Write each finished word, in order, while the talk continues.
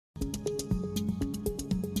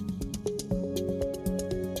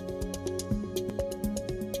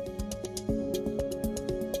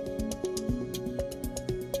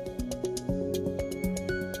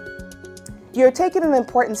You're taking an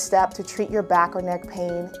important step to treat your back or neck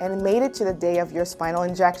pain and made it to the day of your spinal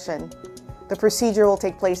injection. The procedure will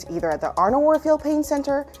take place either at the Arnold Warfield Pain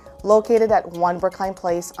Center, located at 1 Brookline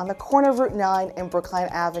Place on the corner of Route 9 and Brookline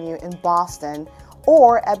Avenue in Boston,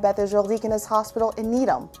 or at Beth Israel Deaconess Hospital in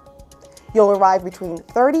Needham. You'll arrive between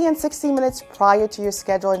 30 and 60 minutes prior to your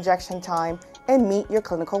scheduled injection time and meet your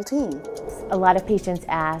clinical team. A lot of patients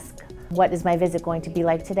ask, what is my visit going to be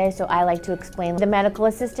like today? So I like to explain. The medical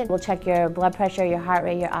assistant will check your blood pressure, your heart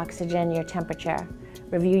rate, your oxygen, your temperature,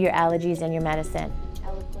 review your allergies and your medicine.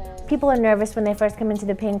 People are nervous when they first come into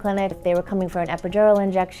the pain clinic. If they were coming for an epidural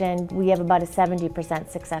injection, we have about a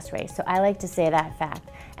 70% success rate. So I like to say that fact.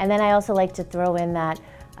 And then I also like to throw in that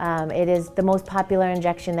it is the most popular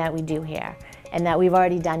injection that we do here, and that we've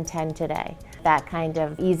already done 10 today. That kind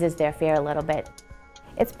of eases their fear a little bit.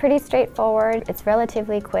 It's pretty straightforward. It's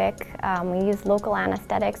relatively quick. We use local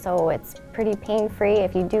anesthetic, so it's pretty pain-free.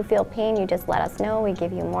 If you do feel pain, you just let us know. We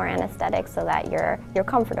give you more anesthetic so that you're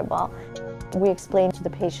comfortable. We explain to the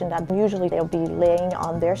patient that usually they'll be laying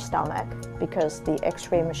on their stomach because the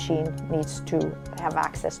X-ray machine needs to have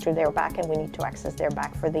access to their back, and we need to access their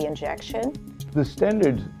back for the injection. The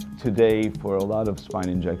standard today for a lot of spine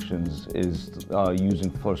injections is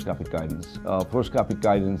using fluoroscopic guidance. Fluoroscopic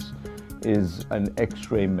guidance is an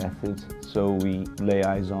X-ray method, so we lay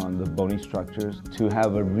eyes on the bony structures to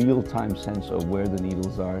have a real-time sense of where the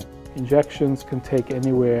needles are. Injections can take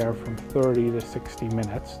anywhere from 30 to 60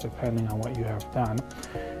 minutes, depending on what you have done.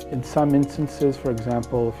 In some instances, for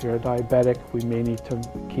example, if you're a diabetic, we may need to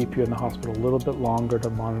keep you in the hospital a little bit longer to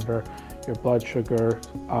monitor your blood sugar,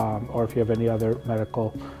 or if you have any other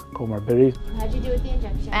medical comorbidities. How'd you do with the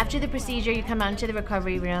injection? After the procedure, you come out into the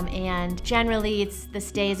recovery room, and generally the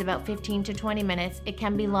stay is about 15 to 20 minutes. It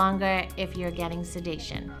can be longer if you're getting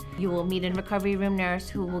sedation. You will meet a recovery room nurse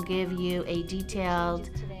who will give you a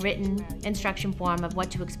detailed written instruction form of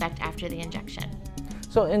what to expect after the injection.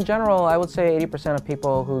 So in general, I would say 80% of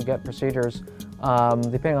people who get procedures,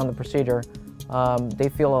 depending on the procedure, they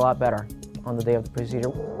feel a lot better on the day of the procedure.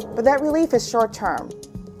 But that relief is short-term.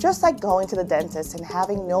 Just like going to the dentist and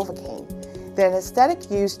having Novocaine, the anesthetic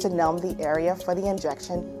used to numb the area for the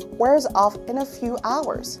injection wears off in a few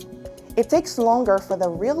hours. It takes longer for the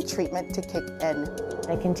real treatment to kick in.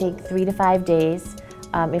 It can take 3 to 5 days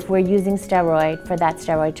if we're using steroid for that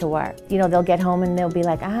steroid to work. You know, they'll get home and they'll be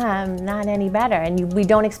like, I'm not any better. And we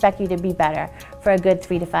don't expect you to be better for a good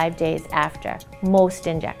 3 to 5 days after most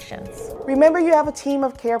injections. Remember, you have a team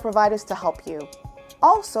of care providers to help you.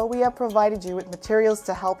 Also, we have provided you with materials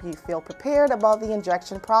to help you feel prepared about the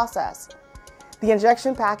injection process. The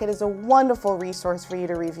injection packet is a wonderful resource for you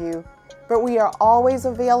to review, but we are always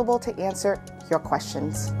available to answer your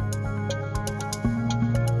questions.